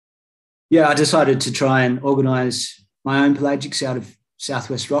yeah, I decided to try and organise my own pelagics out of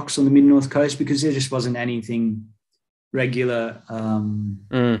Southwest Rocks on the mid-north coast because there just wasn't anything regular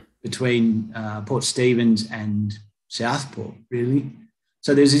between Port Stephens and Southport, really.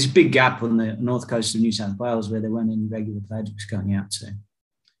 So there's this big gap on the north coast of New South Wales where there weren't any regular pelagics going out. So,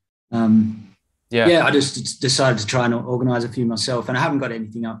 I just decided to try and organise a few myself, and I haven't got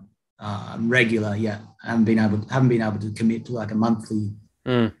anything up regular yet. I haven't been able to commit to like a monthly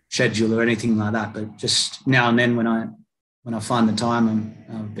schedule or anything like that. But just now and then when I find the time,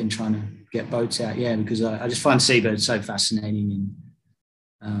 I've been trying to get boats out. Yeah, because I just find seabirds so fascinating,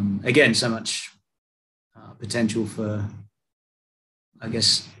 and again, so much potential for, I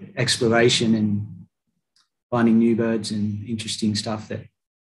guess, exploration and finding new birds and interesting stuff that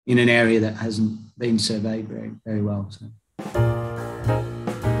in an area that hasn't been surveyed very, very well. So.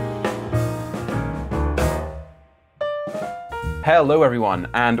 Hello everyone,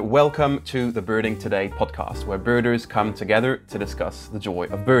 and welcome to the Birding Today podcast, where birders come together to discuss the joy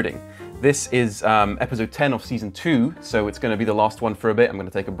of birding. This is episode 10 of season 2, so it's going to be the last one for a bit. I'm going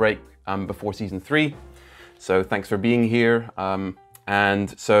to take a break before season 3. So thanks for being here.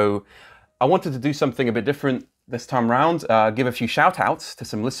 And so I wanted to do something a bit different this time around, give a few shout outs to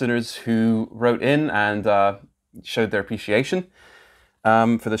some listeners who wrote in and showed their appreciation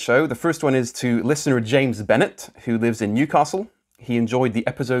for the show. The first one is to listener James Bennett, who lives in Newcastle. He enjoyed the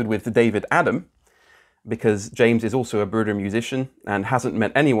episode with David Adam because James is also a birder musician and hasn't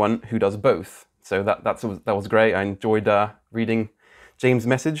met anyone who does both. So that was great. I enjoyed reading James'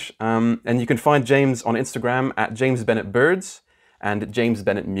 message. And you can find James on Instagram at James Bennett Birds and James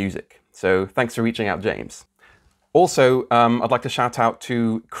Bennett Music. So thanks for reaching out, James. Also, I'd like to shout out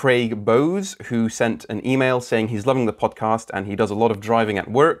to Craig Bowes, who sent an email saying he's loving the podcast and he does a lot of driving at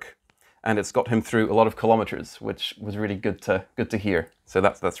work, and it's got him through a lot of kilometers, which was really good to hear. So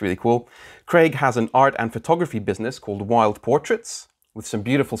that's really cool. Craig has an art and photography business called Wild Portraits, with some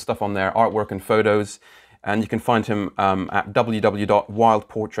beautiful stuff on there, artwork and photos. And you can find him at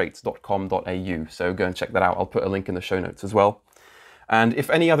www.wildportraits.com.au. So go and check that out. I'll put a link in the show notes as well. And if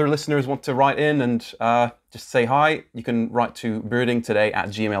any other listeners want to write in and just say hi, you can write to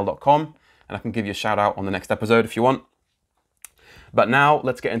birdingtoday@gmail.com, and I can give you a shout out on the next episode if you want. But now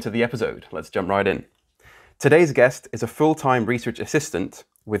let's get into the episode. Let's jump right in. Today's guest is a full-time research assistant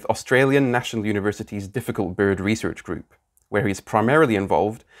with Australian National University's Difficult Bird Research Group, where he's primarily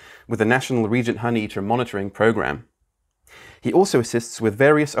involved with the National Regent Honeyeater Monitoring Programme. He also assists with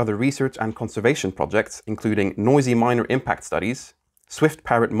various other research and conservation projects, including noisy minor impact studies, swift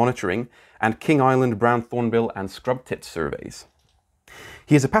parrot monitoring, and King Island brown thornbill and scrub tit surveys.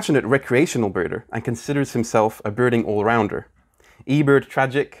 He is a passionate recreational birder and considers himself a birding all-rounder. eBird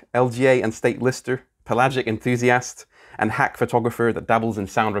tragic, LGA and state lister, pelagic enthusiast, and hack photographer that dabbles in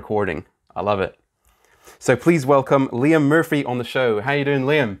sound recording. I love it. So please welcome Liam Murphy on the show. How you doing,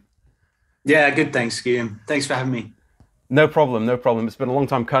 Liam? Yeah, good, thanks, Guillaume. Thanks for having me. No problem. It's been a long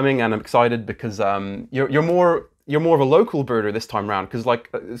time coming, and I'm excited because you're more of a local birder this time around. Because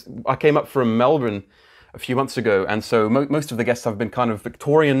I came up from Melbourne a few months ago, and so most of the guests have been kind of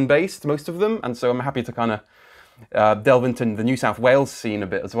Victorian based, most of them, and so I'm happy to kind of delve into the New South Wales scene a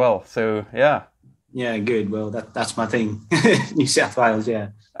bit as well. So yeah. Yeah, good. Well, that's my thing. New South Wales, yeah.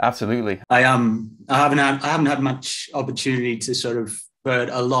 Absolutely. I haven't had much opportunity to sort of bird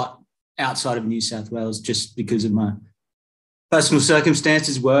a lot outside of New South Wales just because of my personal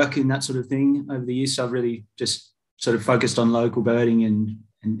circumstances, work and that sort of thing over the years. So I've really just sort of focused on local birding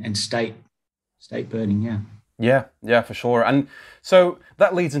and state birding, yeah. Yeah, for sure. And so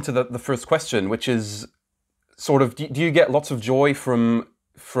that leads into the first question, which is sort of, do you get lots of joy from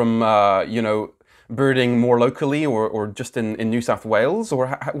birding more locally or just in New South Wales? Or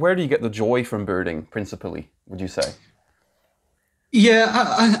where do you get the joy from birding principally, would you say? Yeah,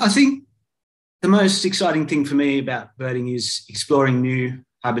 I think the most exciting thing for me about birding is exploring new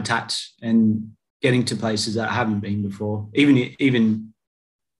habitats and getting to places that I haven't been before, even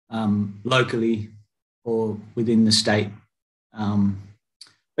locally or within the state.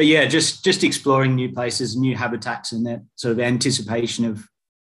 But yeah, just exploring new places, new habitats, and that sort of anticipation of,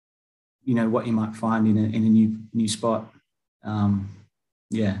 what you might find in a new spot.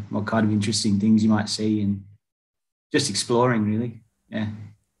 What kind of interesting things you might see, and just exploring, really. Yeah.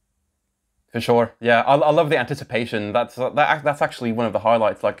 For sure. Yeah, I love the anticipation. That's actually one of the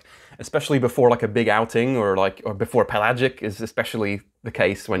highlights, like especially before like a big outing or before pelagic is especially the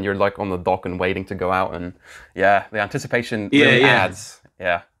case when you're like on the dock and waiting to go out, and the anticipation really adds.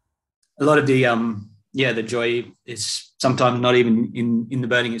 Yeah. A lot of the joy is sometimes not even in the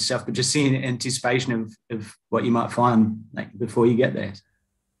birding itself, but just seeing anticipation of what you might find like before you get there.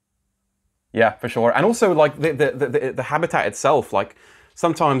 Yeah, for sure. And also like the habitat itself, like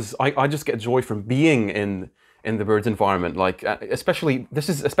sometimes I just get joy from being in the bird's environment. Like this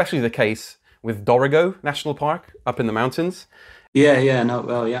is especially the case with Doerig National Park up in the mountains. Yeah, no,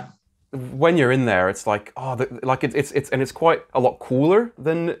 well, yeah. When you're in there, it's like, oh, like it's quite a lot cooler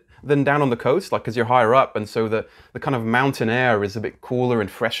than down on the coast, like because you're higher up, and so the kind of mountain air is a bit cooler and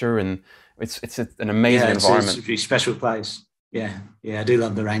fresher, and it's an amazing environment. It's a pretty special place. Yeah, I do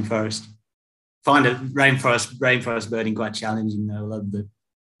love the rainforest. Find it rainforest birding quite challenging though. I love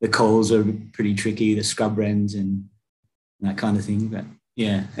the calls are pretty tricky, the scrub wrens and that kind of thing. But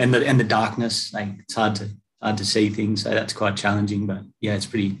yeah, and the darkness, like it's hard to see things, so that's quite challenging. But yeah, it's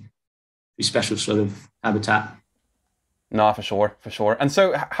pretty special sort of habitat. No, for sure. And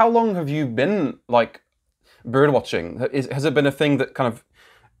so, how long have you been like bird watching? Has it been a thing that kind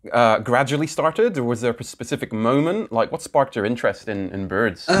of gradually started, or was there a specific moment? Like, what sparked your interest in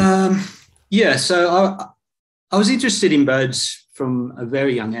birds? Yeah, so I was interested in birds from a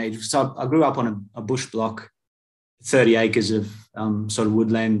very young age. So I grew up on a bush block, 30 acres of sort of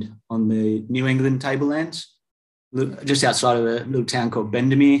woodland on the New England tablelands, just outside of a little town called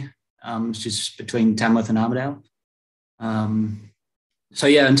Bendermere, which is between Tamworth and Armidale. So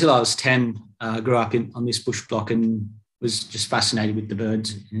yeah, until I was 10, I grew up on this bush block and was just fascinated with the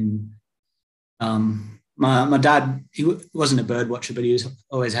birds. And my dad, he wasn't a bird watcher, but he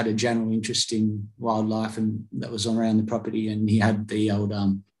always had a general interest in wildlife, and that was around the property. And he had the old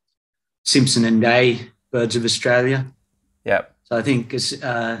Simpson and Day Birds of Australia. Yeah. So I think as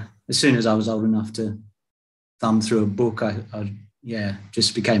soon as I was old enough to thumb through a book, I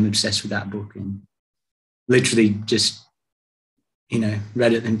just became obsessed with that book and literally just,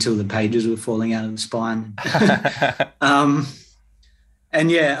 read it until the pages were falling out of the spine. And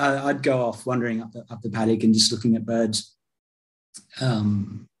yeah, I'd go off wandering up the paddock and just looking at birds.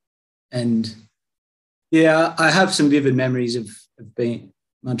 And yeah, I have some vivid memories of being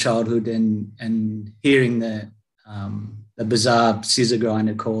my childhood and hearing the bizarre scissor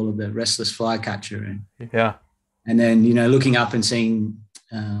grinder call of the restless flycatcher. And then, looking up and seeing,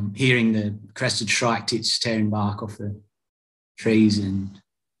 hearing the crested shrike tits tearing bark off the trees and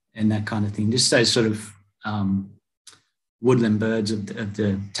that kind of thing. Just those sort of woodland birds of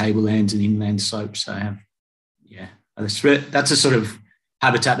the tablelands and inland slopes. I have, that's a sort of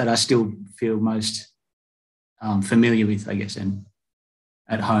habitat that I still feel most familiar with, I guess, and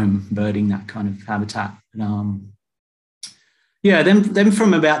at home birding that kind of habitat. Then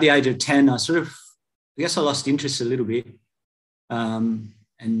from about the age of 10, I guess I lost interest a little bit, and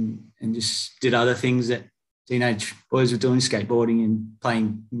just did other things that teenage boys were doing, skateboarding and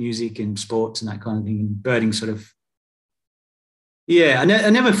playing music and sports and that kind of thing. And birding sort of, I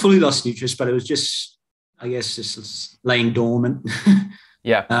never fully lost interest, but it was just, I guess, just laying dormant.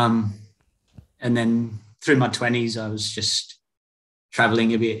 Yeah. And then through my 20s, I was just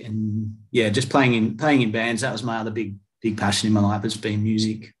traveling a bit and just playing in bands. That was my other big passion in my life, has been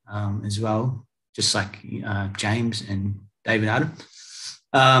music as well, just like James and David Adam.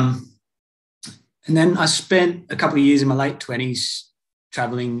 And then I spent a couple of years in my late 20s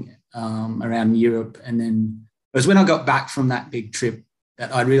traveling around Europe. And then it was when I got back from that big trip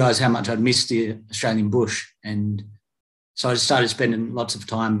that I realised how much I'd missed the Australian bush. And so I started spending lots of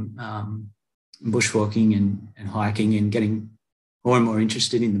time bushwalking and hiking and getting more and more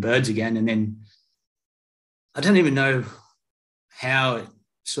interested in the birds again. And then I don't even know how it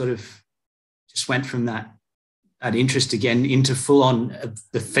sort of just went from that interest again into full on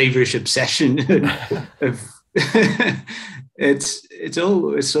the feverish obsession of it's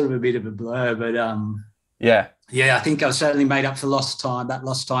sort of a bit of a blur, but I think I've certainly made up for lost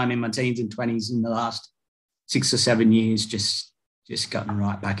time in my teens and 20s in the last 6 or 7 years, just gotten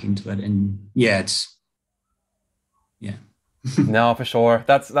right back into it. And No, for sure.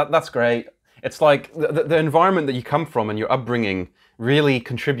 That's great. It's like the environment that you come from and your upbringing really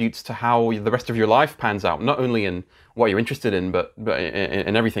contributes to how the rest of your life pans out, not only in what you're interested in, but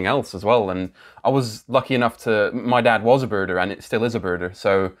in everything else as well. And I was lucky enough my dad was a birder and it still is a birder.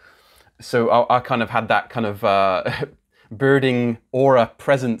 So I kind of had that kind of birding aura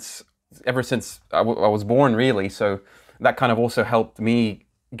presence ever since I was born, really. So that kind of also helped me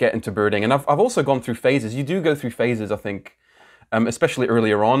get into birding. And I've also gone through phases. You do go through phases, I think. Especially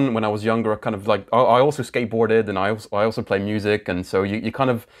earlier on when I was younger, I kind of like, I also skateboarded and I also play music. And so you kind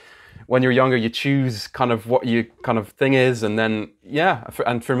of, when you're younger, you choose kind of what your kind of thing is. And then,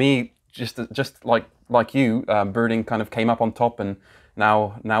 and for me, just like you, birding kind of came up on top, and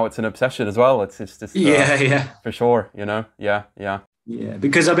now it's an obsession as well. It's just, for sure, Yeah. Yeah,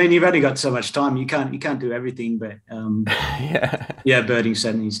 because I mean, you've only got so much time. You can't do everything, but yeah, birding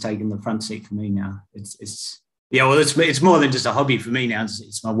certainly has taken the front seat for me now. It's yeah, well, it's more than just a hobby for me now.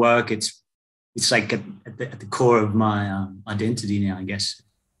 It's my work. It's like at the core of my identity now, I guess.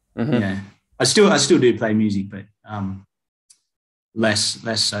 Mm-hmm. Yeah, I still do play music, but less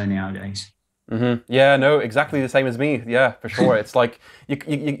so nowadays. Mm-hmm. Yeah, no, exactly the same as me. Yeah, for sure. It's like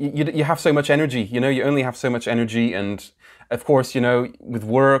you have so much energy. You know, you only have so much energy, and of course, you know, with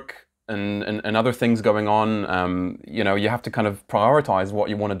work and other things going on, you know, you have to kind of prioritize what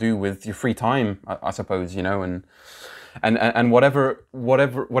you want to do with your free time, I suppose, you know, and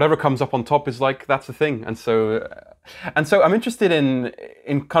whatever comes up on top is like, that's the thing. And so I'm interested in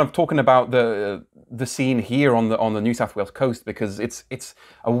kind of talking about the scene here on the New South Wales coast, because it's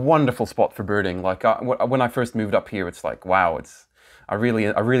a wonderful spot for birding. Like when I first moved up here, it's like, wow, I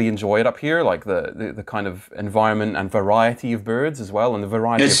really enjoy it up here, like the kind of environment and variety of birds as well, and the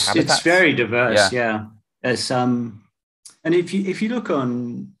variety of habitats. It's very diverse, yeah. It's and if you look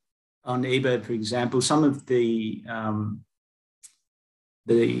on eBird, for example, some of the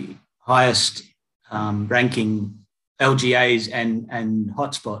highest ranking LGAs and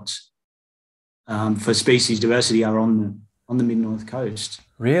hotspots for species diversity are on the mid-north coast.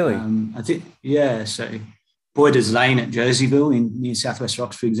 Really? I think, yeah. So Boyders Lane at Jerseyville near Southwest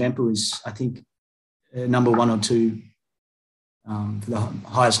Rocks, for example, is, I think, number 1 or 2 for the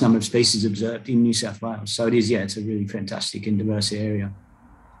highest number of species observed in New South Wales. So it is, yeah, it's a really fantastic and diverse area.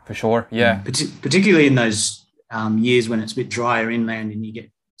 For sure, yeah. Particularly in those years when it's a bit drier inland and you get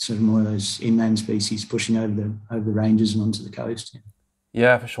sort of more of those inland species pushing over the ranges and onto the coast.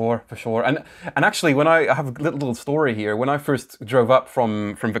 Yeah, for sure. And actually, when I have a little story here, when I first drove up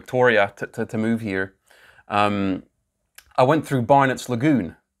from Victoria to move here, I went through Barnett's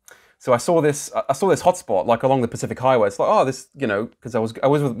Lagoon. So I saw this hotspot like along the Pacific Highway. It's like, oh, this, you know, because I was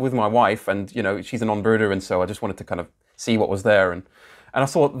with my wife, and you know, she's a non-birder, and so I just wanted to kind of see what was there, and I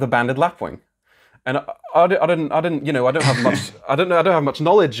saw the Banded Lapwing, and I didn't, you know, I don't have much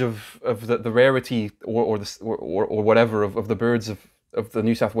knowledge of the rarity or whatever of the birds of the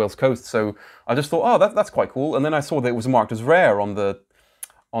New South Wales coast. So I just thought, oh, that's quite cool, and then I saw that it was marked as rare on the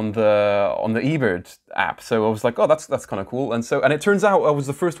eBird app. So I was like, oh, that's kind of cool. And it turns out I was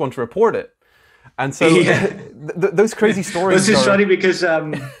the first one to report it. And so those crazy stories. This is funny because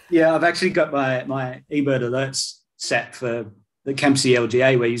I've actually got my eBird alerts set for the Kempsey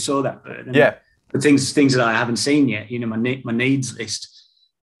LGA where you saw that bird. And the things that I haven't seen yet, you know, my needs list.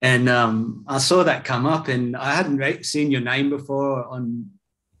 And I saw that come up, and I hadn't seen your name before on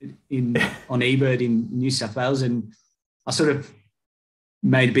eBird in New South Wales, and I sort of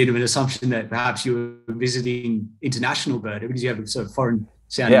made a bit of an assumption that perhaps you were visiting international birder because you have a sort of foreign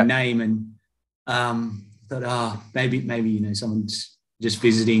sounding name, and thought, oh, maybe you know, someone's just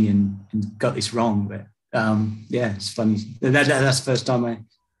visiting and got this wrong. But it's funny. That's the first time I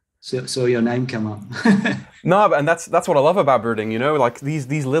saw your name come up. No, and that's what I love about birding, you know, like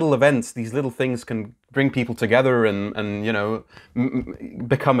these little events, these little things can bring people together and you know,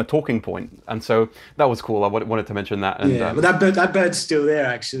 become a talking point. And so that was cool. I wanted to mention that. And, but that bird's still there,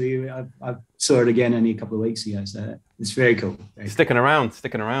 actually. I saw it again only a couple of weeks ago, so it's very cool. Sticking around.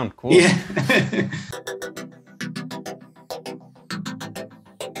 Cool. Yeah.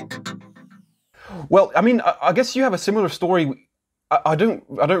 Well, I mean, I guess you have a similar story. I don't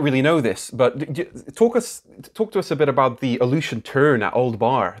really know this, but talk to us a bit about the Aleutian Tern at Old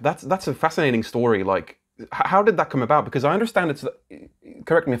Bar. That's a fascinating story. Like, how did that come about? Because I understand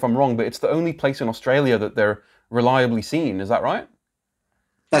correct me if I'm wrong, but it's the only place in Australia that they're reliably seen. Is that right?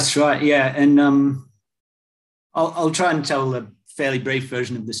 That's right. Yeah, and I'll try and tell a fairly brief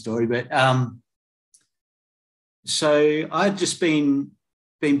version of the story. But so I'd just been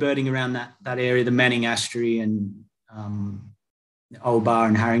birding around that area, the Manning Astery and Old Bar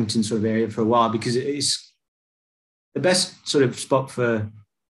and Harrington sort of area for a while, because it's the best sort of spot for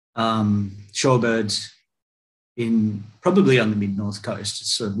shorebirds probably on the mid-north coast.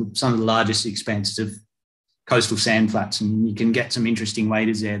 It's sort of some of the largest expanses of coastal sand flats, and you can get some interesting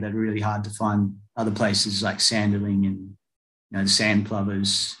waders there that are really hard to find other places, like sanderling and, you know, the sand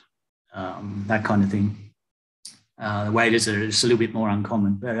plovers, that kind of thing. The waders are just a little bit more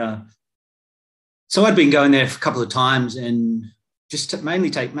uncommon. But so I'd been going there for a couple of times and just mainly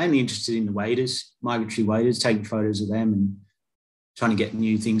interested in the waders, migratory waders, taking photos of them and trying to get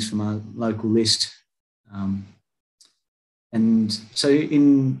new things from our local list. And so it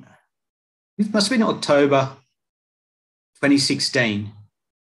must have been October 2016,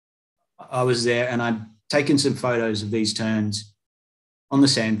 I was there and I'd taken some photos of these terns on the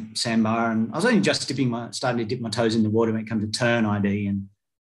sandbar, and I was only just starting to dip my toes in the water when it comes to turn ID,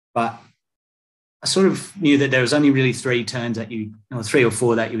 but I sort of knew that there was only really 3 terns or 3 or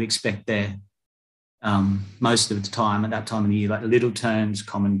 4 that you expect there most of the time at that time of the year, like little terns,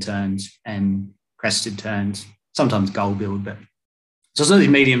 common terns, and crested terns, sometimes gold-billed. But so I saw these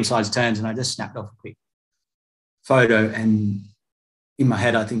medium-sized terns, and I just snapped off a quick photo, and in my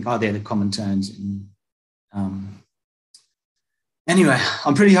head I think, oh, they're the common terns. And anyway,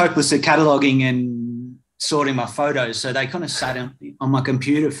 I'm pretty hopeless at cataloguing and sorting my photos, so they kind of sat on my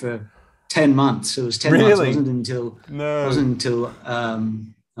computer for 10 months. It was 10 months. It wasn't until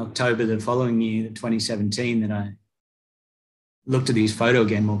October the following year, 2017, that I looked at his photo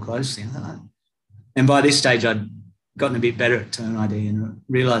again more closely. And by this stage, I'd gotten a bit better at turn ID and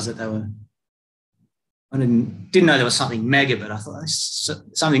realised that I didn't know there was something mega, but I thought there's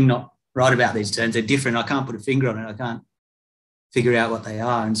something not right about these terns. They're different. I can't put a finger on it. I can't figure out what they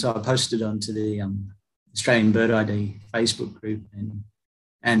are. And so I posted onto the Australian Bird ID Facebook group,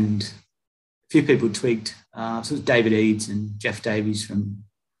 and a few people twigged. So it was David Eads and Jeff Davies from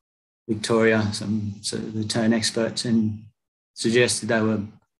Victoria, some sort of the turn experts, and suggested they were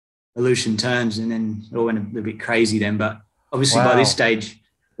Aleutian terns, and then it all went a little bit crazy then. But obviously by this stage,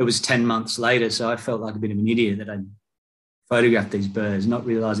 it was 10 months later, so I felt like a bit of an idiot that I'd photographed these birds, not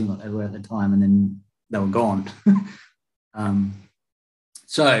realising what they were at the time, and then they were gone.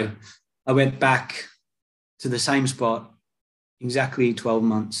 So I went back to the same spot exactly 12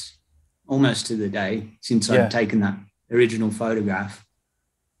 months, almost to the day, since I'd taken that original photograph.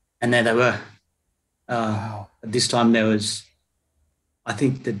 And there they were. At this time there was, I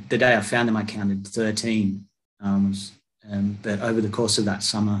think the day I found them, I counted 13. But over the course of that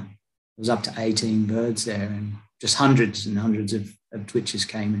summer, it was up to 18 birds there, and just hundreds and hundreds of twitchers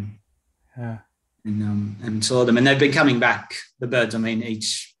came in and saw them. And they've been coming back, the birds, I mean,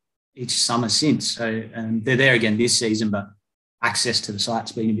 each summer since. So they're there again this season, but access to the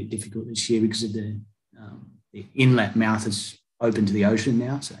site's been a bit difficult this year because of the inlet mouth is open to the ocean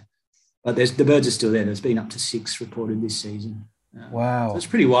now. So, but the birds are still there. There's been up to 6 reported this season. Wow. So it's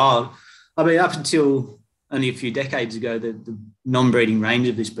pretty wild. I mean, up until only a few decades ago, the non-breeding range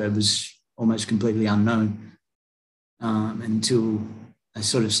of this bird was almost completely unknown until I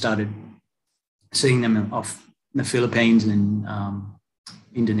sort of started seeing them off the Philippines and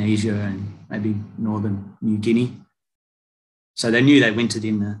Indonesia and maybe northern New Guinea. So they knew they wintered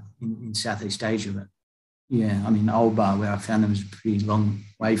in Southeast Asia. But yeah, I mean, Old Bar, where I found them, was a pretty long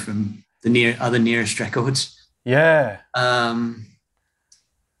way from the other nearest records. Yeah.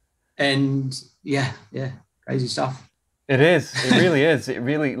 And yeah, crazy stuff. It is. It really is. It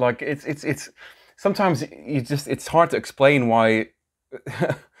really, like, it's sometimes it's hard to explain why,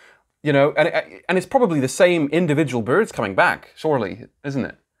 you know, and it's probably the same individual birds coming back, surely, isn't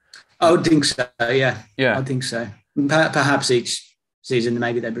it? I would think so, yeah. Yeah. I think so. Perhaps each season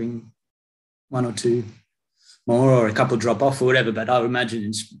maybe they bring 1 or 2 more, or a couple drop off or whatever, but I would imagine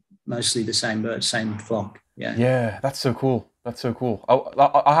it's mostly the same bird, same flock. Yeah. Yeah, that's so cool. That's so cool.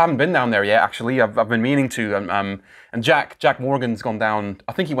 I haven't been down there yet, actually. I've been meaning to. And Jack Morgan's gone down.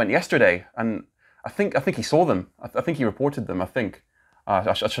 I think he went yesterday, and I think he saw them. I think he reported them. I think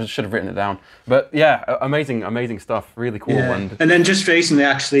I should have written it down. But yeah, amazing stuff. Really cool. Yeah. And then just recently,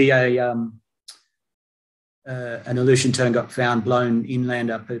 actually, an Aleutian tern got found blown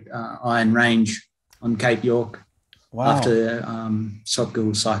inland up at Iron Range on Cape York. Wow. After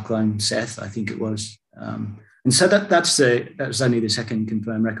Sotgill Cyclone Seth, I think it was. And so that was only the second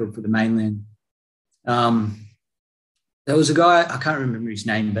confirmed record for the mainland. There was a guy, I can't remember his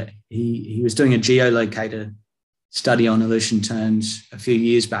name, but he was doing a geolocator study on Aleutian terns a few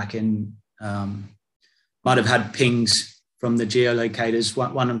years back, and might have had pings from the geolocators,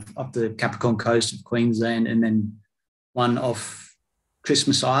 one off the Capricorn coast of Queensland, and then one off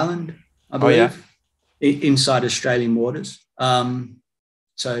Christmas Island, I believe, inside Australian waters.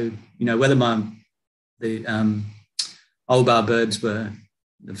 So, you know, whether the Old Bar birds were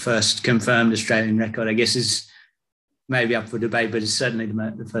the first confirmed Australian record, I guess, is maybe up for debate, but it's certainly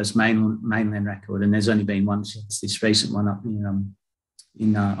the first mainland record, and there's only been one since this recent one up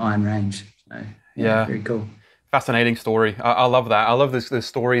in Iron Range. So, yeah, very cool. Fascinating story. I love that. I love the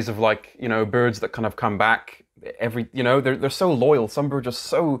stories of, like, you know, birds that kind of come back they're so loyal. Some birds are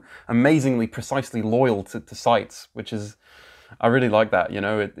so amazingly precisely loyal to sites, which is, I really like that. You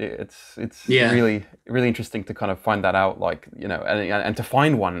know, it's really, really interesting to kind of find that out, like, you know, and to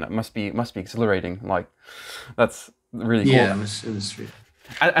find one that must be exhilarating. Like, that's really cool. Yeah, it was really...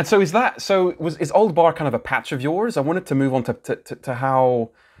 And so is Old Bar kind of a patch of yours? I wanted to move on to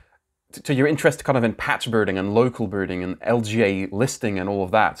how, to your interest kind of in patch birding and local birding and LGA listing and all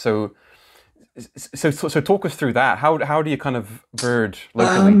of that. So talk us through that. How do you kind of bird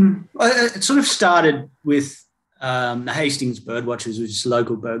locally? It sort of started with the Hastings Birdwatchers, which is a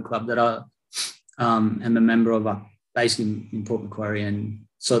local bird club that I am a member of, based in Port Macquarie, and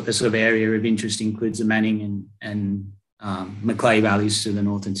so the sort of area of interest includes the Manning and Macleay valleys to the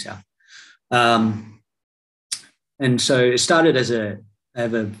north and south. And so it started as I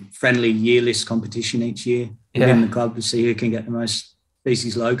have a friendly year list competition each year within the club to see who can get the most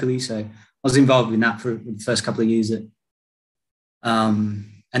species locally. So I was involved in that for the first couple of years.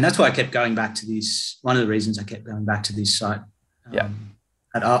 And that's why I kept going back to this. One of the reasons I kept going back to this site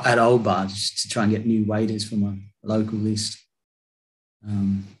at Old Bar, just to try and get new waders for my local list.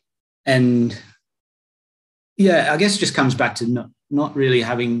 And yeah, I guess it just comes back to not really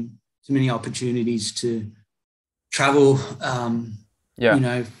having too many opportunities to travel, you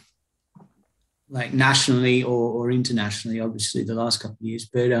know, like nationally or internationally, obviously the last couple of years.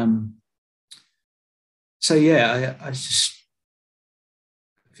 But so yeah, I just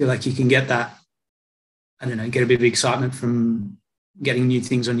feel like you can get that, I don't know, get a bit of excitement from getting new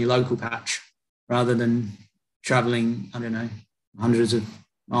things on your local patch rather than traveling, I don't know, hundreds of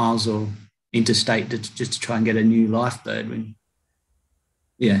miles or interstate just to try and get a new life bird. And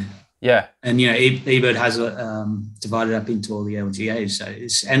you know, eBird has divided up into all the LGAs, so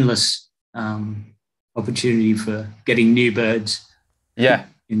it's endless opportunity for getting new birds. Yeah,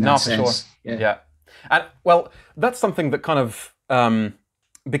 in that sense. For sure. And well, that's something that kind of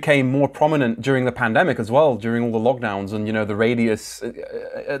became more prominent during the pandemic as well, during all the lockdowns, and you know, the radius,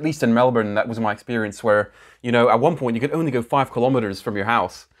 at least in Melbourne, that was my experience, where you know, at one point you could only go 5 kilometers from your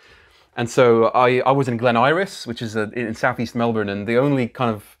house. And so I was in Glen Iris, which is in southeast Melbourne, and the only kind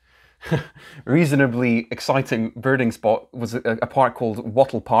of reasonably exciting birding spot was a park called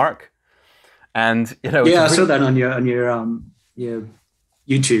Wattle Park. And you know, I saw that on your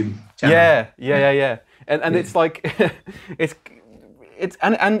YouTube channel. Yeah. And it's like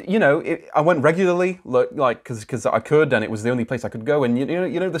and you know, I went regularly, like because I could, and it was the only place I could go. And you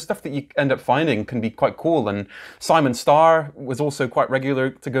know the stuff that you end up finding can be quite cool. And Simon Starr was also quite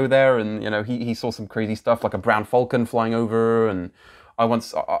regular to go there, and you know, he saw some crazy stuff like a brown falcon flying over, and I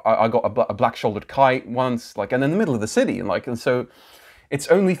got a black-shouldered kite once, like, and in the middle of the city, and so it's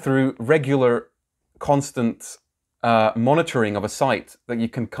only through regular, constant monitoring of a site that you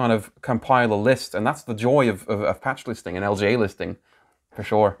can kind of compile a list, and that's the joy of patch listing and LGA listing. For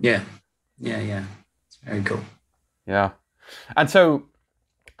sure. Yeah. It's very cool. Yeah. And so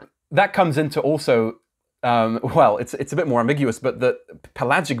that comes into also, well, it's a bit more ambiguous, but the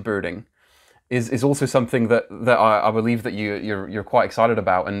pelagic birding is also something that I believe that you're quite excited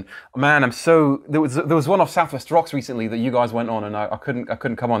about. And man, there was one off Southwest Rocks recently that you guys went on, and I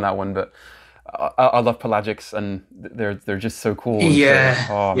couldn't come on that one, but I love pelagics, and they're just so cool. Yeah,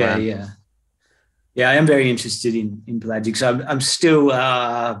 I am very interested in pelagics. I'm still,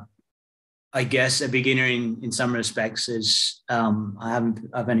 I guess, a beginner in some respects. As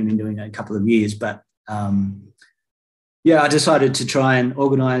I've only been doing it a couple of years, but I decided to try and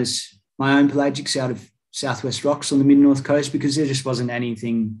organise my own pelagics out of Southwest Rocks on the mid-north coast, because there just wasn't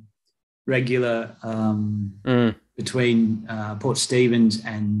anything regular between Port Stephens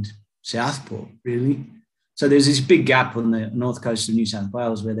and Southport, really. So there's this big gap on the north coast of New South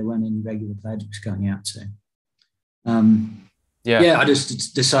Wales where there weren't any regular pelagics going out. So, I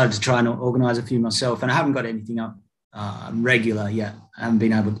just decided to try and organise a few myself, and I haven't got anything up regular yet. I haven't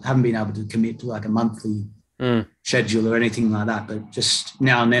been able to commit to like a monthly schedule or anything like that. But just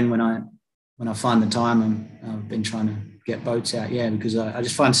now and then, when I find the time, I've been trying to get boats out. Yeah, because I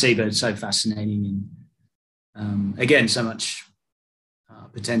just find seabirds so fascinating, and again, so much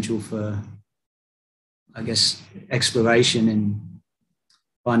potential for, I guess, exploration and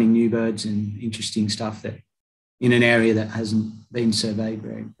finding new birds and interesting stuff that in an area that hasn't been surveyed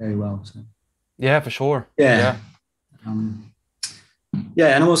very, very well. So. Yeah, for sure. Yeah. And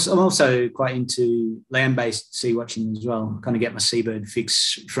I'm also quite into land-based sea watching as well. I kind of get my seabird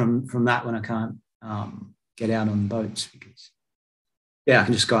fix from that when I can't get out on boats, because I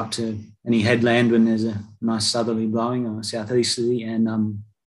can just go up to any headland when there's a nice southerly blowing or southeasterly, and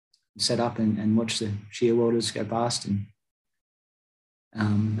set up and watch the shearwaters go past, and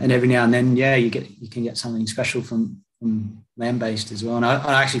every now and then, you can get something special from land-based as well. And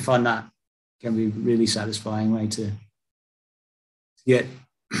I actually find that can be a really satisfying way to get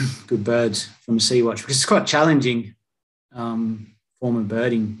good birds from a sea watch, because it's quite challenging form of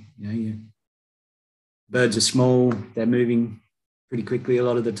birding. You know, birds are small, they're moving pretty quickly a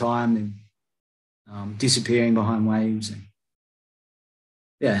lot of the time, they're disappearing behind waves.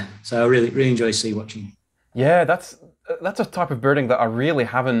 yeah, so I really enjoy sea watching. Yeah, that's a type of birding that I really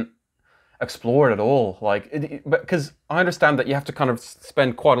haven't explored at all. Like, because I understand that you have to kind of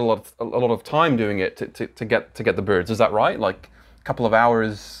spend quite a lot of time doing it to get the birds. Is that right? Like a couple of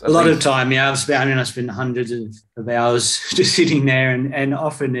hours A at lot of least? time, yeah. I spend hundreds of hours just sitting there, and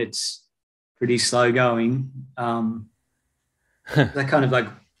often it's pretty slow going. That kind of like,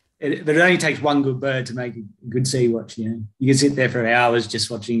 but it only takes one good bird to make a good sea watch. You can sit there for hours just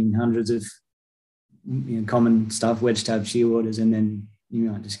watching hundreds of common stuff, wedge-tailed shearwaters, and then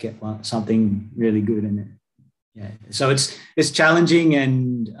you might just get something really good in it. Yeah, so it's challenging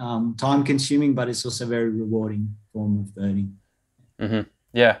and time consuming, but it's also a very rewarding form of birding. Mm-hmm.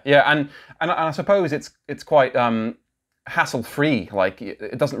 Yeah, yeah, and I suppose it's quite hassle free. Like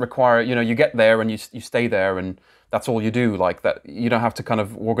it doesn't require, you get there and you stay there and that's all you do. Like that, you don't have to kind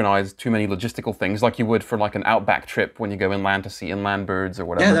of organize too many logistical things like you would for like an outback trip when you go inland to see inland birds or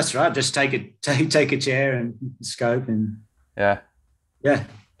whatever. Yeah, that's right. Just take a chair and scope and Yeah. yeah.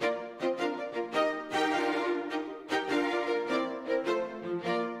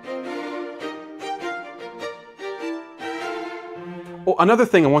 Well, another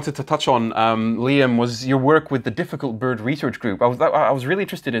thing I wanted to touch on, Liam, was your work with the Difficult Bird Research Group. I was really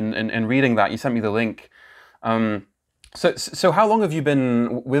interested in reading that. You sent me the link. So how long have you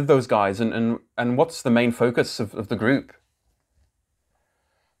been with those guys, and what's the main focus of the group?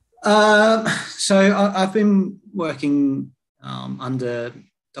 So I've been working under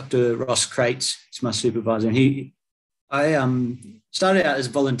Dr. Ross Crates. He's my supervisor, and I started out as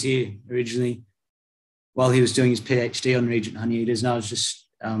a volunteer originally while he was doing his PhD on Regent Honeyeaters, and I was just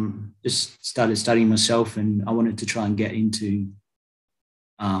started studying myself, and I wanted to try and get into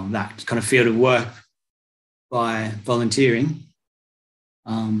that kind of field of work by volunteering,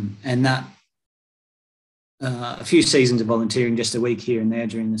 and that a few seasons of volunteering, just a week here and there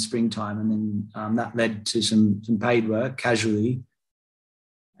during the springtime, and then that led to some paid work casually,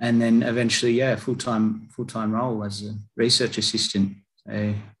 and then eventually, full-time role as a research assistant.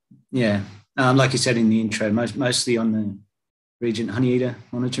 So yeah. Like you said in the intro, mostly on the Regent Honeyeater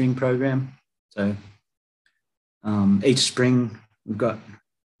monitoring program. So each spring we've got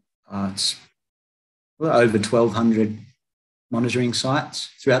it's over 1,200 monitoring sites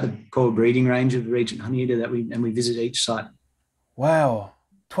throughout the core breeding range of the Regent Honeyeater we visit each site. Wow,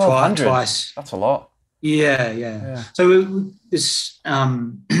 1,200 twice. That's a lot. Yeah. So we just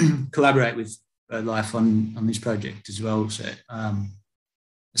collaborate with BirdLife on this project as well. So.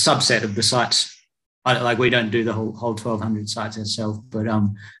 A subset of the sites. We don't do the whole 1,200 sites ourselves, but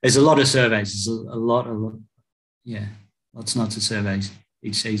there's a lot of surveys. There's a lot, lots and lots of surveys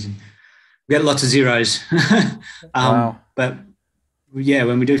each season. We get lots of zeros. Wow. But yeah,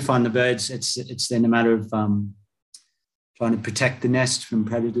 when we do find the birds, it's then a matter of trying to protect the nest from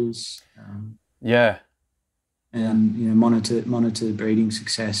predators. And monitor breeding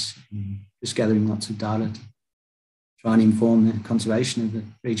success. Just gathering lots of data to try and inform the conservation of the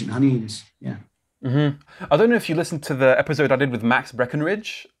Regent Honeyeaters. Yeah. Mm-hmm. I don't know if you listened to the episode I did with Max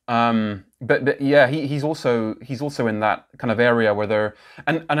Breckenridge, but yeah, he's also in that kind of area where they're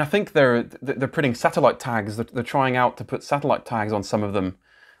and I think they're putting satellite tags. They're trying out to put satellite tags on some of them,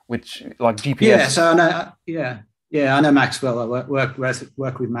 which like GPS. Yeah. So I know. Yeah. I know Max well. I work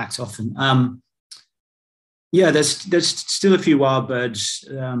with Max often. There's still a few wild birds.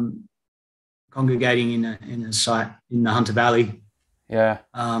 Congregating in a site in the Hunter Valley, where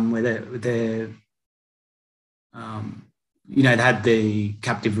they had the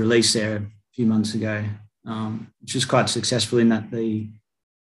captive release there a few months ago, which was quite successful in that the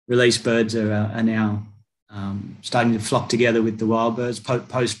released birds are now starting to flock together with the wild birds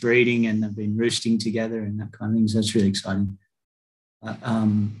post breeding, and they've been roosting together and that kind of thing. So that's really exciting. I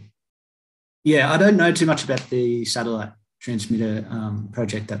don't know too much about the satellite transmitter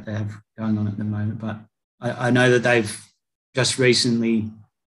project that they have going on at the moment, but I know that they've just recently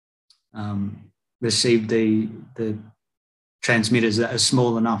received the transmitters that are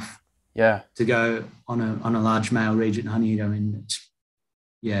small enough to go on a large male Regent Honeyeater. I mean,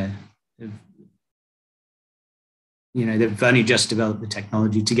 they've only just developed the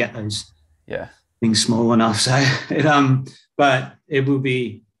technology to get those things small enough. So but it will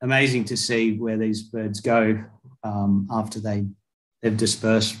be amazing to see where these birds go after they've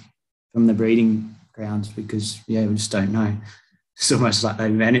dispersed from the breeding grounds, because we just don't know. It's almost like they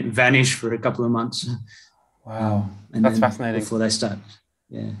vanish for a couple of months. Wow, that's fascinating. Before they start,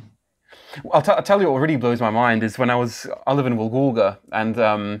 I'll tell you what really blows my mind is when I live in Woolgoolga, and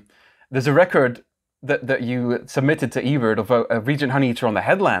there's a record that you submitted to eBird of a Regent Honeyeater on the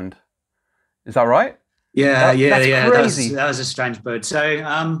headland. Is that right? Yeah, That's crazy. That was a strange bird. So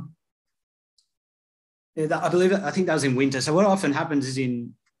I think that was in winter. So what often happens is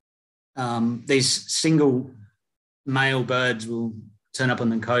in these single male birds will turn up on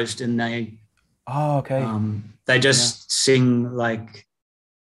the coast and they just sing like,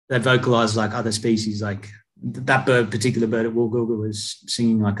 they vocalize like other species. Like that particular bird at Woolgoolga was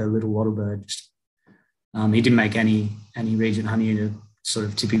singing like a little wattle bird. He didn't make any Regent Honeyeater sort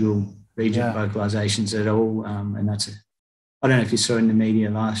of typical Regent vocalizations at all. And I don't know if you saw in the media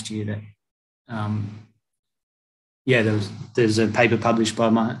last year that there's a paper published by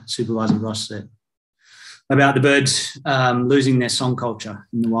my supervisor Ross about the birds losing their song culture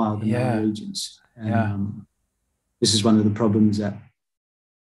in the wild in the regions. And this is one of the problems that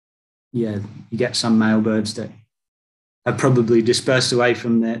you get some male birds that are probably dispersed away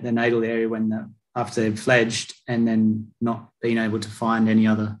from their natal area after they've fledged, and then not being able to find any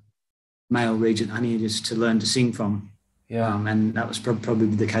other male Regent Honeyeaters to learn to sing from. And that was probably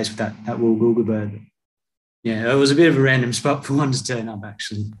the case with that Woolgoolga bird. Yeah, it was a bit of a random spot for one to turn up,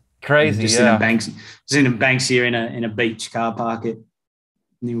 actually. Crazy, just in a Banksia in a beach car park at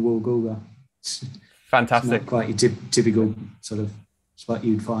near Woolgoolga. Fantastic. It's not quite your typical sort of spot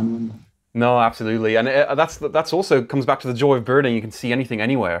you'd find one. No, absolutely, and that's also comes back to the joy of birding. You can see anything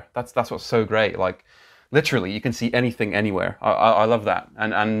anywhere. That's what's so great. Like, literally, you can see anything anywhere. I love that.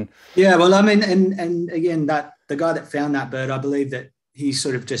 And yeah, well, I mean, and again, that the guy that found that bird, I believe that he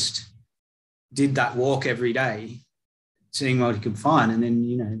sort of just did that walk every day, seeing what he could find, and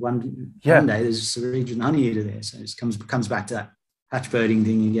then one day there's a Regent Honeyeater there. So it comes back to that hatch birding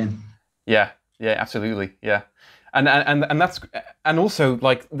thing again. Yeah, absolutely, yeah. And that's, and also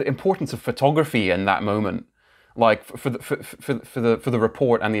like the importance of photography in that moment, like for the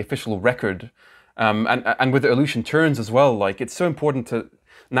report and the official record, and with the Aleutian Terns as well. Like, it's so important to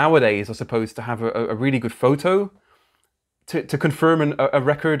nowadays, I suppose, to have a really good photo to confirm a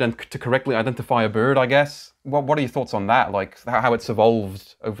record and to correctly identify a bird, I guess. What are your thoughts on that? Like how it's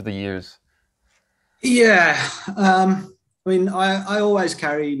evolved over the years? Yeah, I mean, I always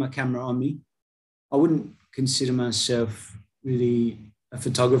carry my camera on me. I wouldn't consider myself really a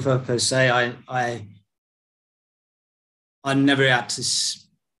photographer per se. I'm never out to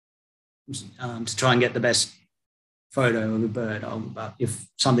try and get the best photo of a bird. But if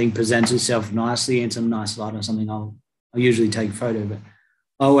something presents itself nicely in some nice light or something, I'll usually take a photo. But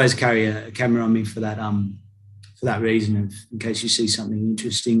I always carry a camera on me for that reason, in case you see something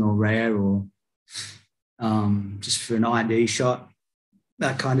interesting or rare, or just for an ID shot,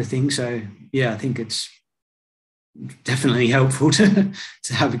 that kind of thing. So yeah, I think it's definitely helpful to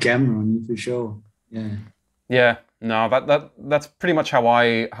have a camera on you, for sure. Yeah, no, that's pretty much how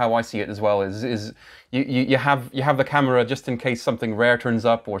I see it as well. Is you have the camera just in case something rare turns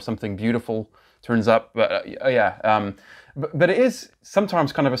up or something beautiful turns up. But but it is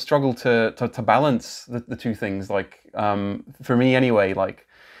sometimes kind of a struggle to balance the two things. Like for me anyway, like,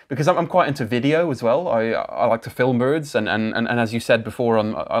 because I'm quite into video as well. I like to film birds, and as you said before,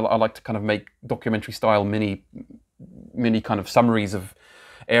 I like to kind of make documentary style mini kind of summaries of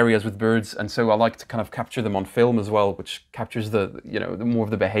areas with birds, and so I like to kind of capture them on film as well, which captures the more of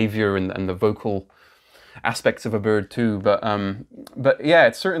the behavior and the vocal aspects of a bird too. But yeah,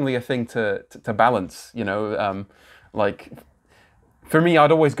 it's certainly a thing to balance. Like for me,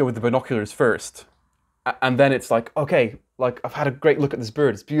 I'd always go with the binoculars first, and then it's like, okay, like I've had a great look at this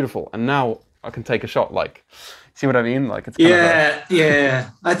bird, it's beautiful, and now I can take a shot. Like, see what I mean? Like, it's kind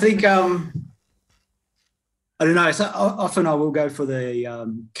of I think I don't know. So often I will go for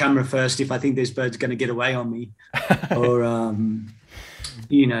the camera first if I think this bird's going to get away on me, or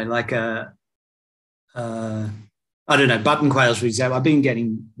like I don't know, button quails, for example. I've been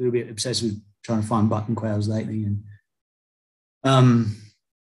getting a little bit obsessed with trying to find button quails lately, and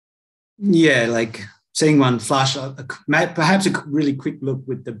like seeing one flash, perhaps a really quick look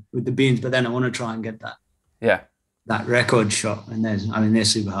with the bins, but then I want to try and get that record shot, and they're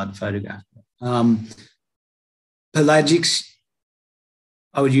super hard to photograph. Pelagics,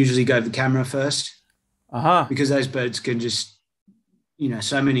 I would usually go with the camera first, because those birds can just,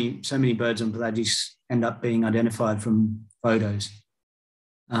 so many birds on pelagics end up being identified from photos.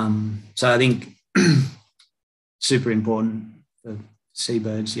 So I think super important for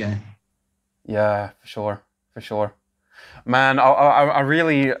seabirds. Yeah, for sure. Man, I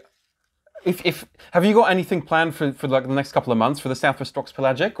really. If have you got anything planned for like the next couple of months for the Southwest Rocks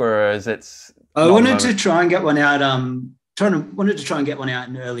Pelagic, or is it? I wanted to try and get one out. Wanted to try and get one out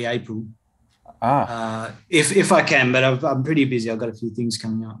in early April. If I can, but I'm pretty busy. I've got a few things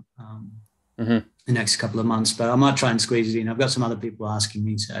coming up the next couple of months, but I might try and squeeze it in. I've got some other people asking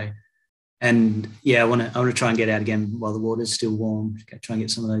me, so And yeah, I want to try and get out again while the water's still warm. Try and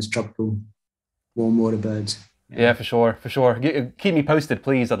get some of those tropical warm water birds. Yeah, for sure, for sure. Keep me posted,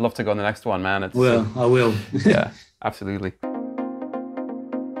 please. I'd love to go on the next one, man. I will. Yeah, absolutely.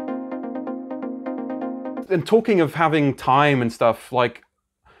 And talking of having time and stuff, like,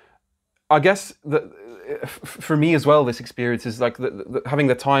 I guess for me as well, this experience is like having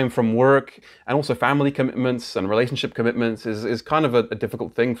the time from work and also family commitments and relationship commitments is kind of a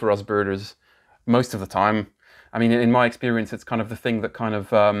difficult thing for us birders most of the time. I mean, in my experience, it's kind of the thing that kind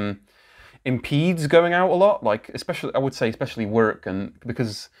of impedes going out a lot, like especially work, and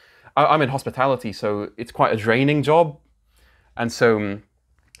because I'm in hospitality, so it's quite a draining job, and so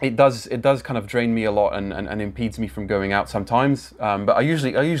it does kind of drain me a lot and impedes me from going out sometimes. But I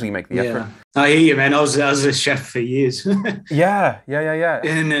usually make the effort. I hear you, man. I was a chef for years. Yeah.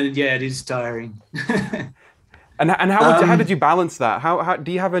 And it is tiring. And how did you balance that? How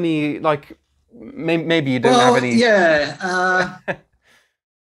do you have any, like, maybe you don't have any? Yeah.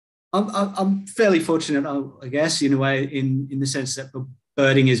 I'm fairly fortunate, I guess, in a way, in the sense that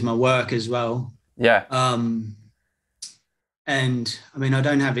birding is my work as well. Yeah. And I mean, I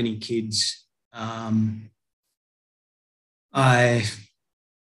don't have any kids. My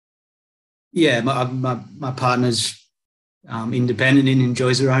partner's independent and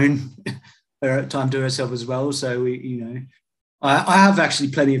enjoys her own time to herself as well. So I have actually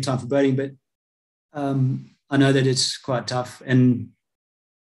plenty of time for birding, but I know that it's quite tough, and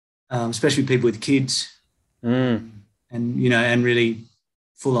especially people with kids, and really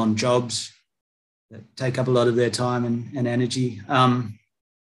full on jobs that take up a lot of their time and energy. But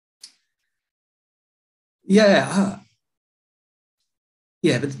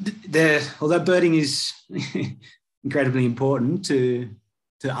although birding is incredibly important to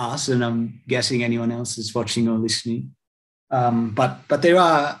us, and I'm guessing anyone else that's watching or listening, but there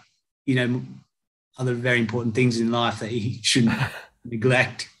are, other very important things in life that you shouldn't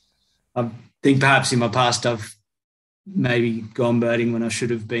neglect. I think perhaps in my past I've maybe gone birding when I should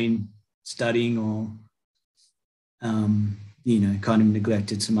have been studying, or kind of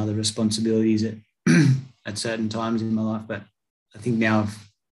neglected some other responsibilities at certain times in my life. But I think now I've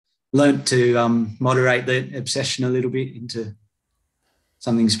learnt to moderate the obsession a little bit into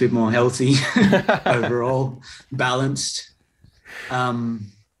something that's a bit more healthy, overall, balanced.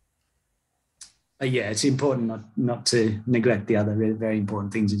 But yeah, it's important not to neglect the other very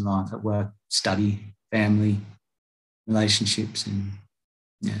important things in life, at work, study, family, relationships, and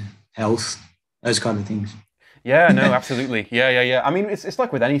health, those kind of things. Yeah, no, absolutely. Yeah. I mean, it's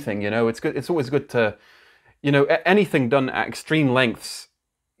like with anything, it's good. It's always good to, anything done at extreme lengths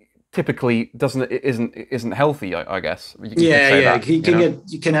typically isn't healthy, I guess.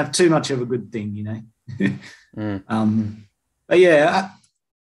 You can have too much of a good thing, But yeah,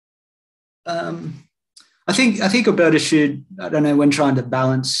 I think a birder should, I don't know, when trying to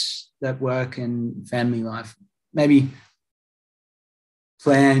balance that work and family life, maybe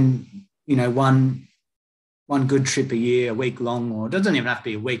plan, one good trip a year, a week long, or it doesn't even have to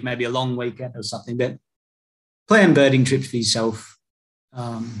be a week, maybe a long weekend or something, but plan birding trips for yourself,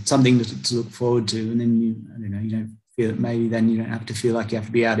 something to look forward to. And then you don't feel it, maybe then you don't have to feel like you have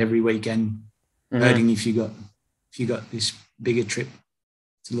to be out every weekend birding if you got this bigger trip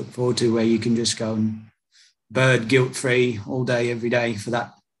to look forward to, where you can just go and bird guilt-free all day, every day for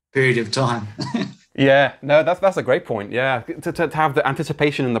that period of time. Yeah, no, that's a great point. Yeah, to have the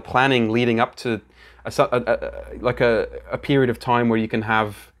anticipation and the planning leading up to a period of time where you can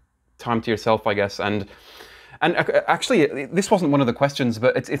have time to yourself, I guess. And actually, this wasn't one of the questions,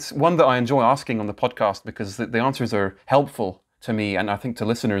 but it's one that I enjoy asking on the podcast, because the answers are helpful to me, and I think to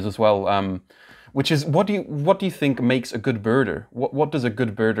listeners as well. Which is, what do you think makes a good birder? What does a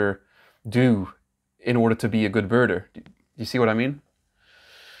good birder do in order to be a good birder? Do you see what I mean?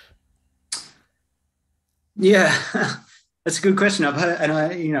 Yeah, that's a good question. I've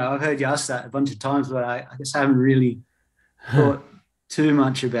heard you ask that a bunch of times, but I guess I haven't really thought too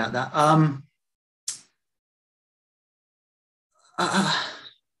much about that. Well,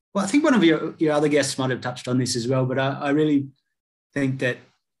 I think one of your other guests might have touched on this as well, but I really think that,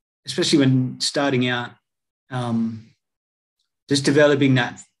 especially when starting out, just developing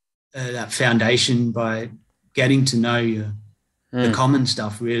that foundation by getting to know the common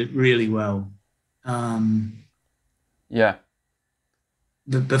stuff really well.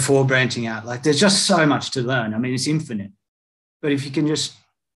 Before branching out, like, there's just so much to learn. I mean, it's infinite. But if you can just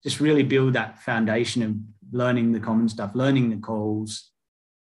really build that foundation of learning the common stuff, learning the calls,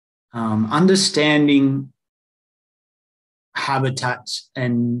 understanding habitats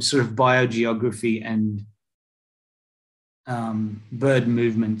and sort of biogeography and bird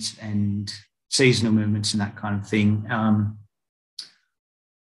movements and seasonal movements and that kind of thing,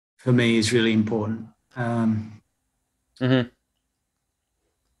 for me is really important.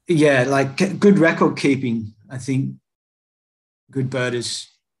 Yeah, like good record keeping. I think good birders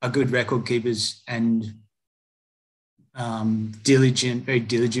are good record keepers and very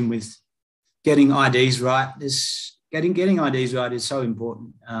diligent with getting IDs right. Getting IDs right is so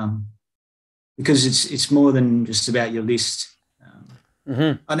important because it's more than just about your list. I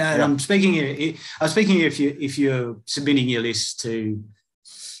know, and I'm speaking here. If you're submitting your list to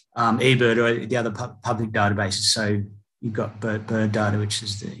eBird or the other public databases. So you've got Bird Data, which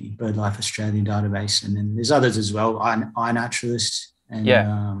is the BirdLife Australia database, and then there's others as well, iNaturalist and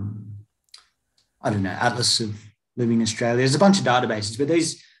I don't know, Atlas of Living Australia. There's a bunch of databases, but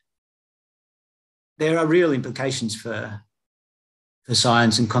there are real implications for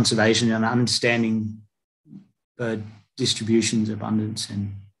science and conservation and understanding bird distributions, abundance,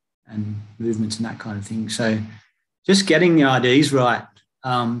 and movements and that kind of thing. So just getting the IDs right,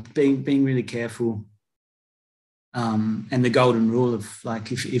 being really careful, and the golden rule of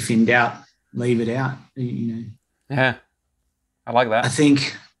like if in doubt, leave it out. You know. Yeah, I like that. I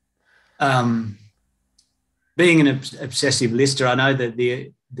think being an obsessive lister, I know that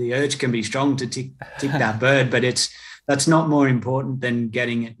the urge can be strong to tick that bird, but that's not more important than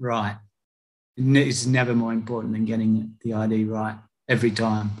getting it right. It's never more important than getting the ID right every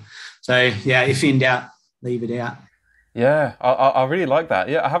time. So yeah, if in doubt, leave it out. Yeah, I really like that.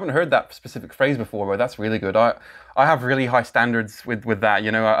 Yeah, I haven't heard that specific phrase before, but that's really good. I have really high standards with that.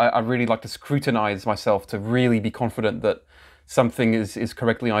 You know, I really like to scrutinize myself to really be confident that something is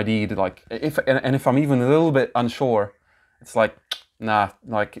correctly ID'd. Like if I'm even a little bit unsure, it's like, nah,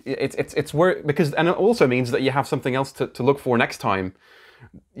 like it's work, because, and it also means that you have something else to look for next time,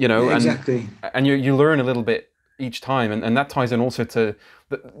 you know. Yeah, exactly. And you learn a little bit each time, and that ties in also to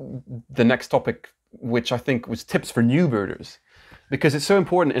the next topic, which I think was tips for new birders, because it's so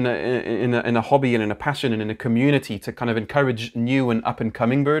important in a hobby and in a passion and in a community to kind of encourage new and up and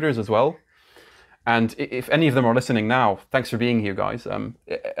coming birders as well. And if any of them are listening now, thanks for being here, guys. And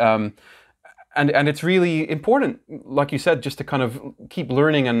it's really important, like you said, just to kind of keep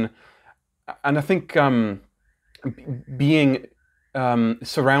learning, and I think being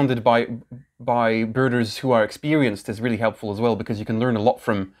surrounded by birders who are experienced is really helpful as well, because you can learn a lot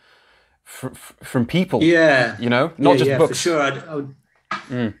from people. Yeah, you know, not just books. For sure.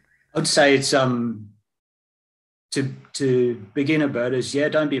 I'd say it's to beginner birders. Yeah,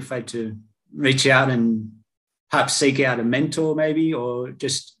 don't be afraid to reach out and perhaps seek out a mentor, maybe, or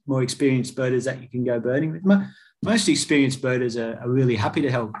just more experienced birders that you can go birding with. Most experienced birders are really happy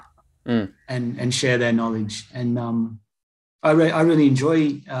to help and share their knowledge. And I really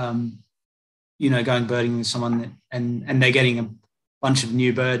enjoy going birding with someone and they're getting a bunch of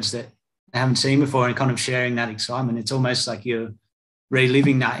new birds that they haven't seen before, and kind of sharing that excitement. It's almost like you're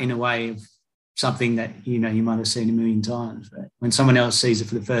reliving that in a way of something that you might have seen a million times. But when someone else sees it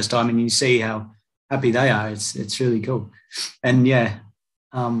for the first time and you see how happy they are, it's really cool. And I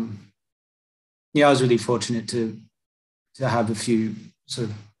was really fortunate to have a few sort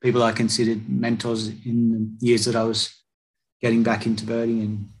of people I considered mentors in the years that I was getting back into birding,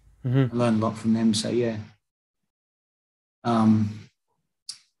 and I learned a lot from them. So I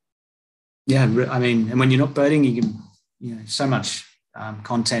mean, and when you're not birding, you can, so much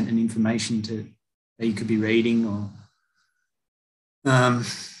content and information that you could be reading. Or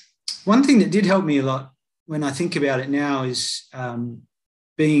one thing that did help me a lot when I think about it now is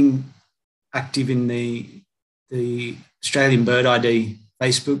being active in the Australian Bird ID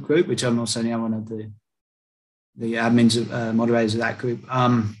Facebook group, which I'm also now one of the admins of moderators of that group.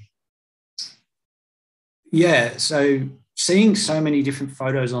 So seeing so many different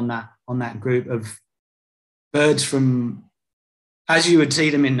photos on that group of birds from as you would see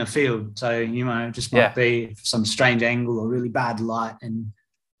them in the field. So, just might be some strange angle or really bad light. And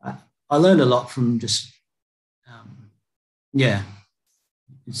I learned a lot from just,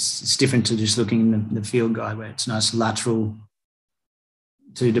 it's different to just looking in the field guide where it's nice lateral,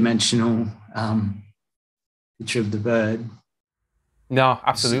 two-dimensional picture of the bird. No,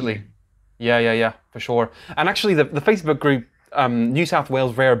 absolutely. Yeah, for sure. And actually the Facebook group, New South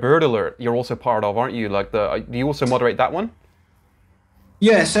Wales Rare Bird Alert, you're also part of, aren't you? Like do you also moderate that one?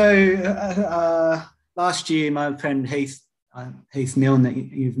 Yeah, so last year, my friend Heath Milne that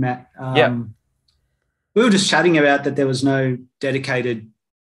you've met, we were just chatting about that there was no dedicated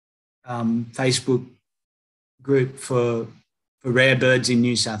Facebook group for rare birds in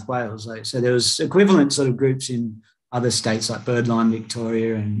New South Wales. So there was equivalent sort of groups in other states like Birdline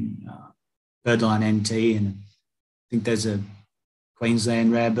Victoria and Birdline NT and think there's a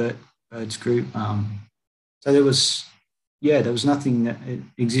Queensland rare birds group. So there was nothing that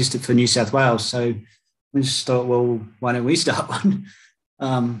existed for New South Wales. So we just thought, well, why don't we start one?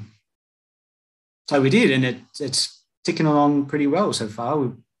 So we did, and it's ticking along pretty well so far.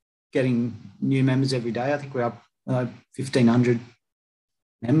 We're getting new members every day. I think we're up 1,500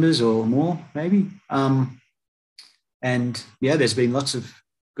 members or more, maybe. And yeah, there's been lots of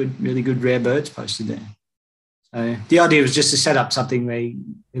really good rare birds posted there. So the idea was just to set up something where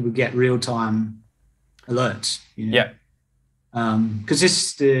it would get real-time alerts. You know? Yeah. Because this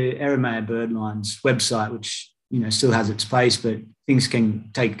is the Eremea Birdline's website, which still has its place, but things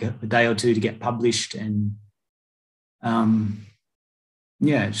can take a day or two to get published. And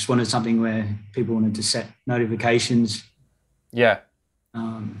just wanted something where people wanted to set notifications. Yeah.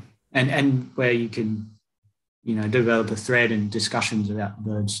 And where you can, develop a thread and discussions about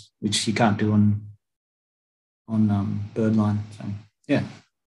birds, which you can't do on Birdline. So yeah.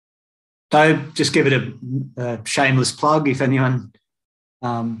 So just give it a shameless plug. If anyone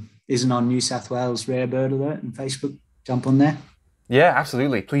isn't on New South Wales Rare Bird Alert and Facebook, jump on there. Yeah,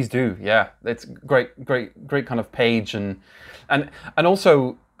 absolutely. Please do. Yeah, it's great kind of page, and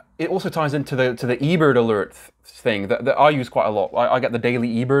also it also ties into the eBird alert thing that I use quite a lot. I get the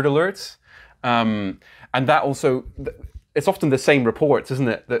daily eBird alerts, and that also, it's often the same reports, isn't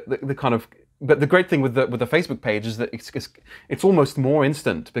it? The kind of, but the great thing with the Facebook page is that it's almost more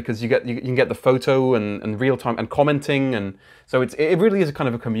instant, because you can get the photo and real time and commenting, and so it really is a kind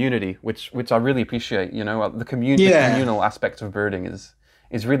of a community, which I really appreciate. The communal aspect of birding is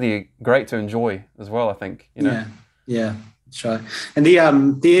really great to enjoy as well, I think. Yeah, that's right. And the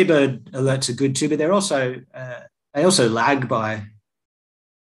eBird alerts are good too, but they're also they also lag by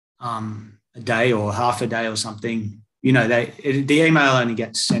a day or half a day or something. The email only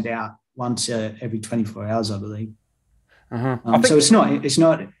gets sent out once every 24 hours, I believe. So it's not. I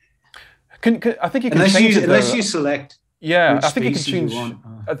think you can change it unless you select. Yeah, I think you can choose.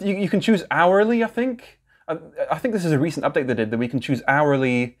 You can choose hourly. I think this is a recent update they did, that we can choose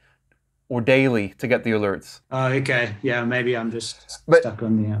hourly or daily to get the alerts. Oh, okay. Yeah, maybe I'm just stuck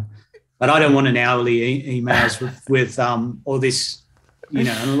on the. But I don't want an hourly emails with all this, and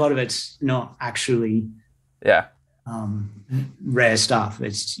a lot of it's not actually. Yeah. Rare stuff.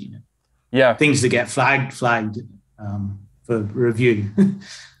 It's things that get flagged for review.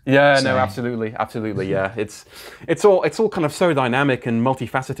 Yeah, so. No, absolutely. Yeah, it's all kind of so dynamic and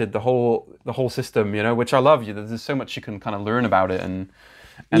multifaceted. The whole system, which I love. There's so much you can kind of learn about it, and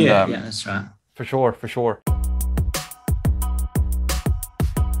yeah, that's right. For sure.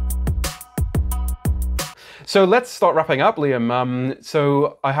 So let's start wrapping up, Liam.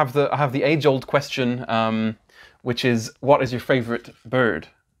 So I have the age-old question, which is, what is your favorite bird?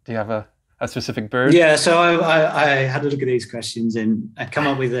 Do you have a specific bird? Yeah, so I had a look at these questions, and I come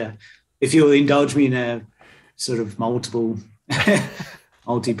up with if you'll indulge me in a sort of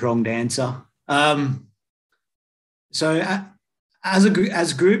multi-pronged answer. So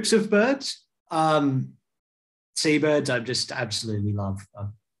as groups of birds, seabirds I just absolutely love.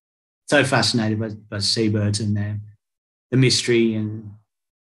 I'm so fascinated by seabirds and the mystery and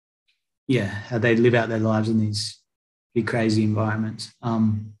how they live out their lives in these big crazy environments.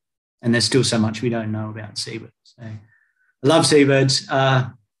 And there's still so much we don't know about seabirds. So I love seabirds.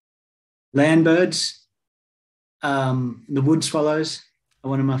 Land birds, the wood swallows are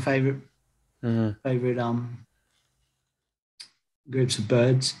one of my favorite groups of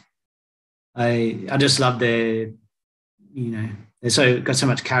birds. I just love their, they're got so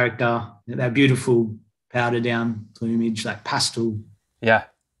much character. They're beautiful powder down plumage, like pastel. Yeah.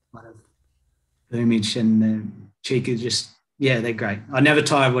 Plumage, and the cheek is just, they're great. I never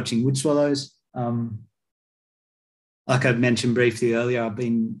tire of watching wood swallows. Like I mentioned briefly earlier, I've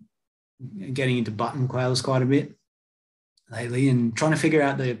been getting into button quails quite a bit lately, and trying to figure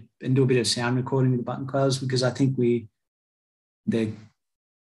out and do a bit of sound recording with the button quails, because I think a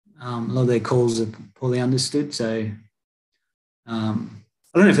lot of their calls are poorly understood. So I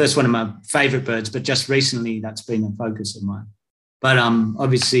don't know if that's one of my favourite birds, but just recently that's been a focus of mine. But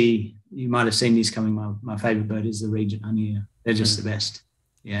obviously you might have seen these coming. My favourite bird is the Regent Honeyeater. They're just the best.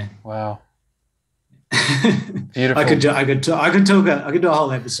 Yeah. Wow. Beautiful. I could do a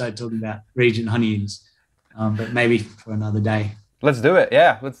whole episode talking about Regent Honeyeaters, but maybe for another day. Let's do it.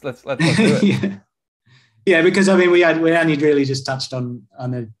 Yeah. Let's do it. Yeah, because I mean we only really just touched on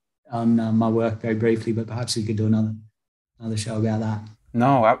my work very briefly, but perhaps we could do another show about that.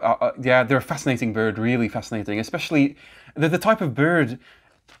 No, they're a fascinating bird, really fascinating, especially the type of bird.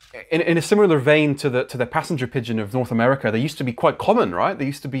 In a similar vein to the passenger pigeon of North America, they used to be quite common, right? They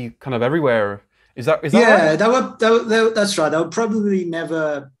used to be kind of everywhere Is that yeah, right? that's right. They were probably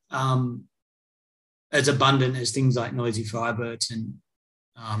never as abundant as things like noisy firebirds and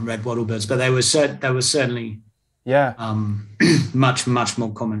red wattlebirds, but they were certainly much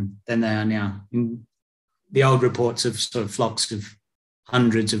more common than they are now. In the old reports of sort of flocks of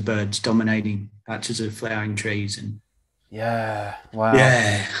hundreds of birds dominating patches of flowering trees, and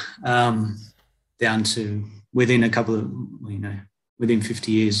down to within a couple of within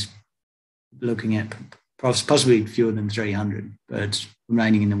 50 years, looking at possibly fewer than 300 birds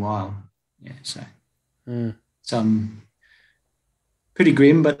remaining in the wild. Yeah, so some pretty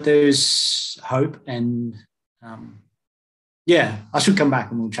grim, but there's hope, and I should come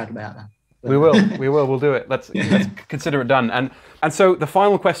back and we'll chat about that. We will. We'll do it. Let's consider it done. And so the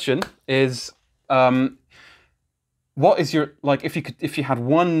final question is, what is your, like, if you had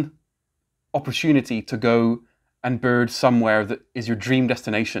one opportunity to go and bird somewhere that is your dream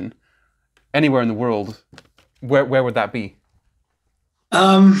destination, anywhere in the world, where would that be?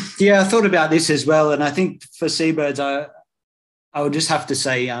 I thought about this as well, and I think for seabirds, I would just have to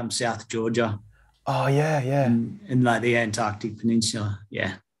say South Georgia. Oh yeah. In like the Antarctic Peninsula,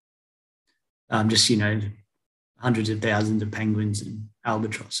 yeah. Just hundreds of thousands of penguins and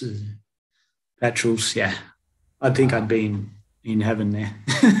albatrosses, and petrels. Yeah, I think I'd be in heaven there.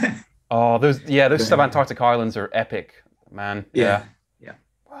 Oh, those subantarctic islands are epic, man. Yeah.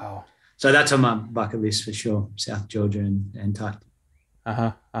 Wow. So that's on my bucket list for sure. South Georgia and Antarctic.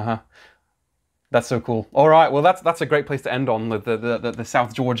 That's so cool. All right, well that's a great place to end on, with the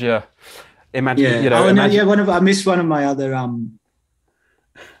South Georgia. I missed one of my other I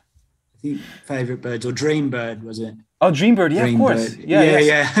think favorite birds, or dream bird, was it? Oh, dream bird, yeah, dream of course. Bird.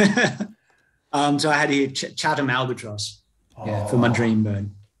 Yeah. So I had here Chatham albatross. For my dream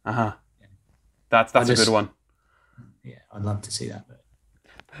bird. That's a good one. Yeah, I'd love to see that bird.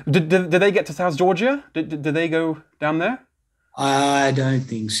 Did they get to South Georgia? Did they go down there? I don't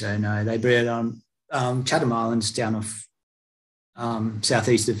think so. No, they breed on Chatham Islands down off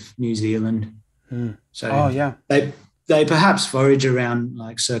southeast of New Zealand. So they perhaps forage around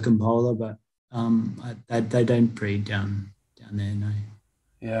like circumpolar, but they don't breed down there. No.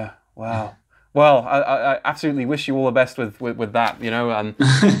 Yeah. Wow. Well, I absolutely wish you all the best with that. And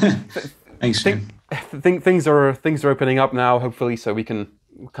thanks. Things are opening up now, hopefully, so we can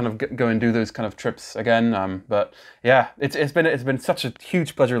kind of go and do those kind of trips again. But yeah, it's been such a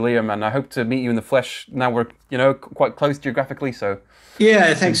huge pleasure, Liam, and I hope to meet you in the flesh. Now we're quite close geographically, so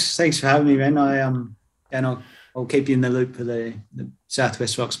yeah. Thanks for having me, man. I'll keep you in the loop for the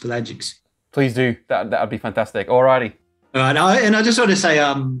Southwest Rocks Pelagics. Please do. That'd be fantastic. Alrighty. All right, and I just want to say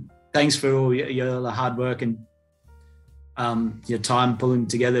thanks for all your hard work and your time pulling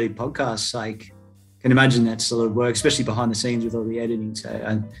together the podcasts. Like, I can imagine that's a lot of work, especially behind the scenes with all the editing.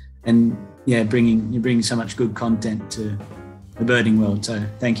 So you're bringing so much good content to the birding world. So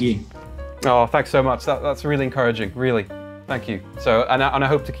thank you. Oh, thanks so much. That's really encouraging. Really, thank you. So and I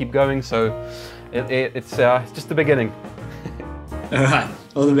hope to keep going. So it's just the beginning. All right.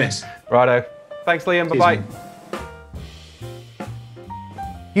 All the best. Righto. Thanks, Liam. Bye-bye. Man.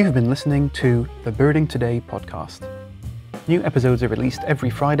 You have been listening to the Birding Today podcast. New episodes are released every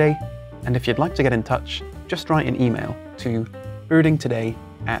Friday, and if you'd like to get in touch, just write an email to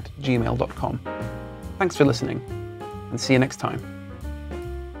birdingtoday@gmail.com. Thanks for listening, and see you next time.